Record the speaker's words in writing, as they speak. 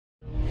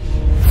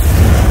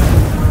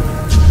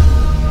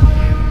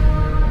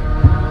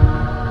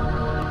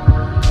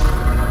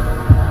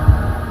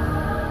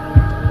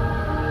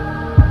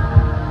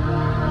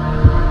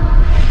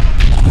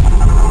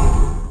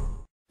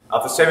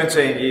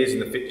17 years in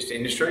the fitness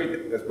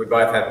industry, as we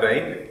both have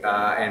been,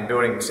 and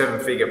building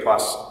 7-figure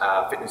plus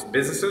fitness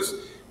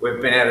businesses.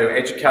 We've been able to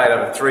educate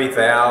over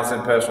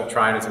 3,000 personal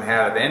trainers on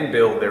how to then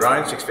build their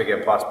own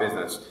 6-figure plus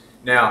business.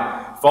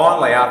 Now,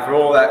 finally, after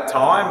all that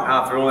time,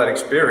 after all that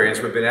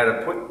experience, we've been able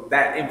to put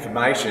that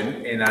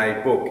information in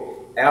a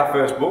book, our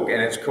first book,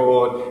 and it's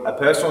called A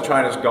Personal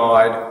Trainer's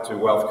Guide to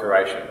Wealth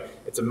Creation.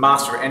 It's a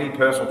must for any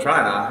personal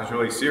trainer who's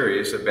really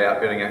serious about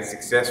building a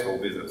successful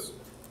business.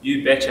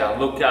 You betcha.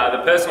 Look,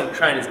 the Personal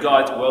Trainer's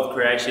Guide to Wealth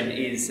Creation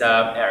is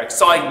our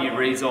exciting new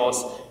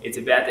resource. It's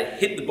about to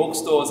hit the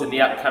bookstores in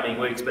the upcoming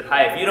weeks, but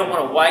hey, if you don't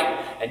want to wait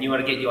and you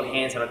want to get your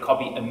hands on a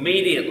copy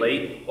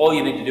immediately, all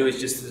you need to do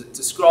is just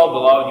to scroll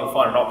below and you'll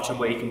find an option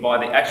where you can buy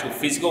the actual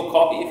physical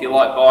copy if you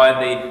like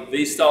buying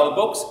these style of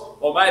books,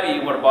 or maybe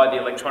you want to buy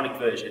the electronic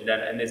version,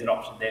 and there's an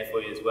option there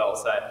for you as well.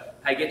 So,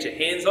 hey, get your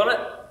hands on it.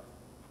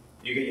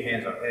 You get your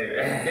hands on it. There you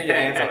go. Get your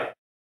hands on it.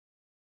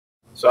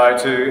 So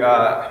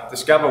to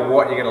discover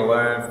what you're going to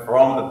learn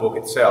from the book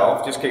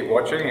itself, just keep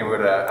watching, and we've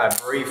got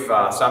a brief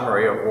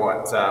summary of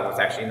what's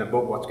actually in the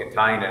book, what's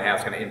contained, and how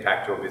it's going to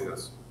impact your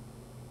business.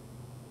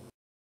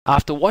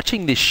 After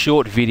watching this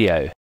short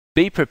video,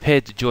 be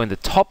prepared to join the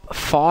top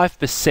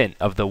 5%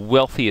 of the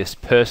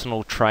wealthiest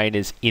personal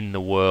trainers in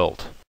the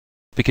world.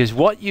 Because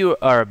what you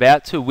are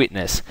about to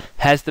witness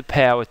has the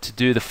power to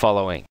do the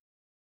following: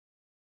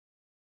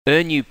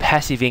 earn you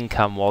passive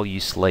income while you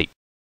sleep,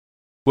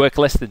 work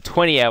less than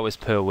 20 hours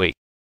per week,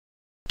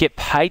 get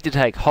paid to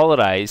take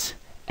holidays,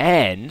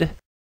 and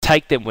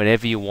take them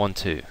whenever you want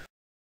to,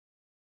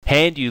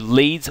 hand you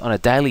leads on a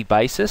daily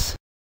basis,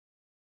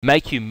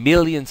 make you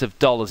millions of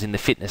dollars in the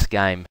fitness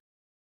game,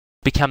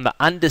 become the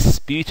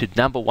undisputed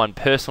 #1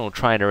 personal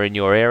trainer in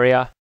your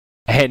area,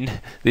 and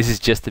this is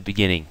just the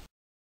beginning.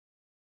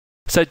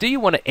 So do you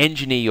want to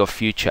engineer your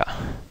future?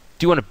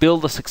 Do you want to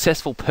build a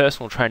successful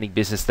personal training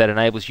business that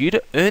enables you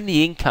to earn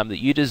the income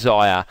that you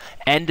desire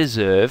and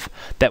deserve,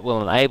 that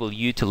will enable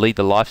you to lead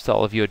the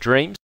lifestyle of your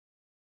dreams?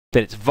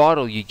 Then it's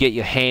vital you get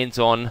your hands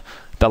on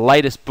the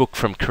latest book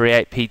from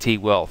Create PT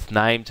Wealth,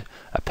 named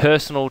A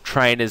Personal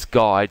Trainer's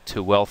Guide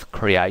to Wealth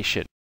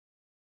Creation.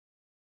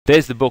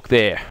 There's the book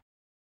there.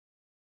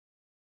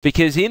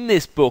 Because in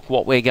this book,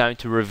 what we're going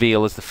to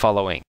reveal is the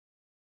following.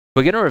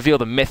 We're going to reveal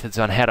the methods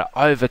on how to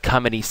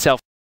overcome any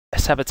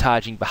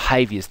self-sabotaging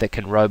behaviors that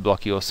can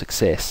roadblock your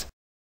success.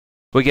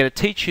 We're going to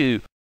teach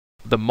you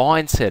the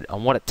mindset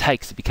on what it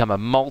takes to become a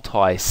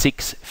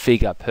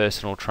multi-6-figure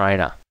personal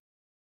trainer.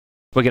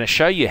 We're going to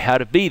show you how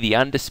to be the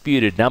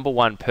undisputed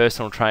 #1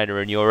 personal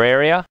trainer in your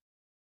area.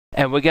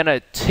 And we're going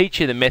to teach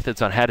you the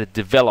methods on how to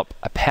develop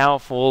a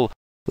powerful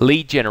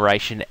lead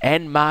generation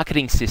and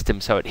marketing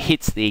system so it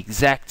hits the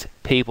exact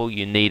people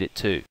you need it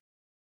to.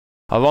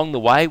 Along the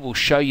way, we'll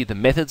show you the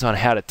methods on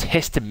how to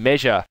test and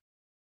measure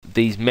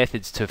these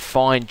methods to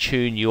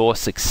fine-tune your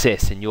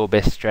success and your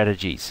best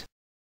strategies.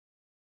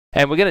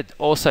 And we're going to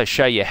also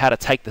show you how to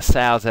take the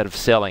sales out of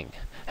selling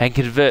and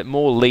convert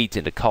more leads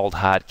into cold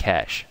hard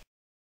cash.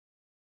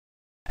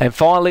 And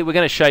finally, we're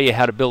going to show you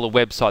how to build a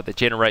website that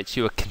generates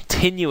you a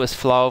continuous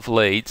flow of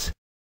leads,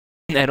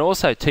 and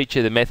also teach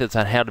you the methods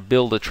on how to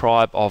build a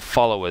tribe of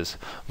followers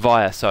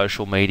via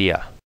social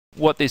media.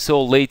 What this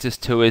all leads us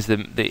to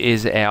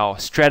is our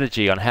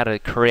strategy on how to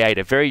create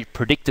a very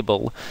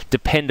predictable,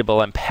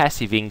 dependable and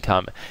passive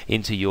income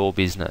into your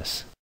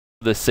business.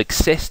 The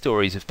success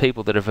stories of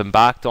people that have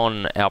embarked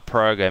on our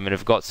program and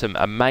have got some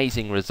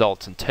amazing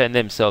results and turned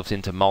themselves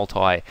into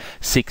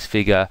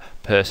multi-6-figure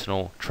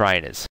personal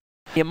trainers.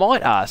 You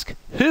might ask,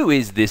 who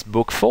is this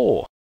book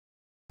for?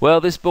 Well,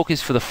 this book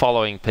is for the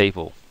following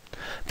people.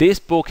 This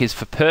book is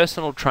for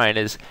personal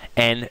trainers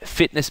and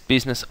fitness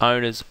business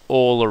owners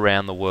all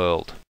around the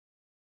world.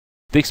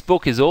 This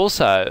book is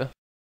also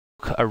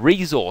a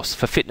resource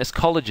for fitness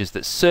colleges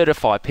that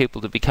certify people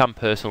to become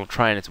personal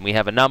trainers, and we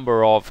have a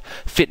number of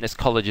fitness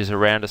colleges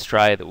around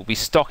Australia that will be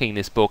stocking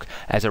this book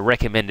as a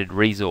recommended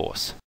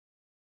resource.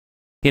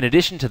 In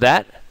addition to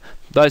that,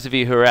 those of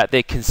you who are out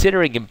there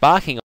considering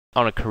embarking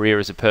on a career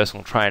as a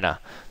personal trainer,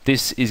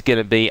 this is going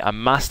to be a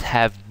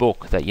must-have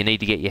book that you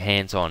need to get your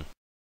hands on.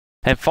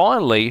 And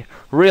finally,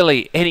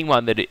 really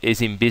anyone that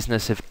is in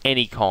business of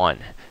any kind,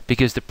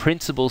 because the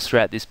principles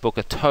throughout this book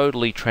are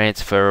totally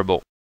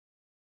transferable.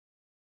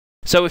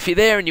 So if you're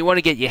there and you want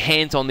to get your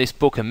hands on this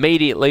book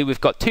immediately,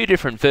 we've got 2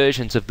 different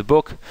versions of the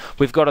book.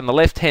 We've got on the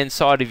left-hand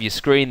side of your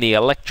screen the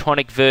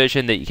electronic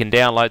version that you can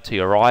download to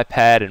your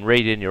iPad and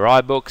read in your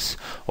iBooks,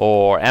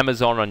 or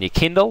Amazon on your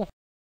Kindle.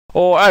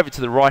 Or over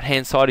to the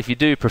right-hand side, if you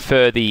do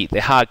prefer the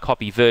hard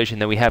copy version,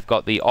 then we have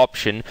got the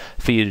option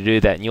for you to do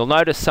that. And you'll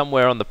notice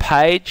somewhere on the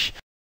page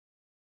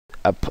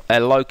a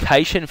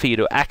location for you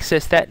to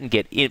access that and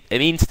get an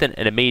instant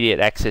and immediate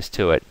access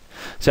to it.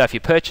 So if you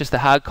purchase the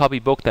hard copy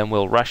book, then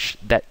we'll rush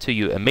that to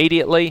you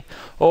immediately.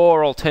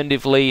 Or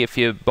alternatively, if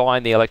you're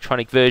buying the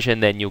electronic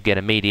version, then you'll get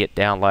immediate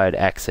download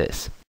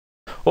access.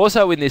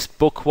 Also in this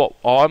book, what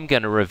I'm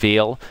going to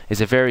reveal is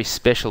a very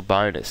special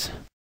bonus.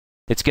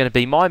 It's going to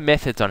be my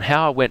methods on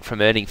how I went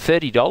from earning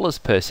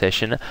 $30 per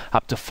session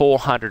up to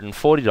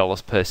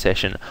 $440 per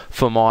session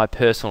for my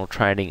personal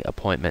training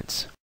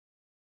appointments.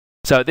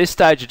 So at this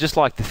stage, I'd just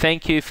like to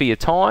thank you for your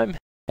time,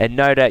 and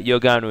no doubt you're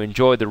going to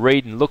enjoy the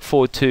read and look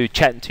forward to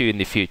chatting to you in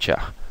the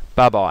future.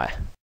 Bye-bye.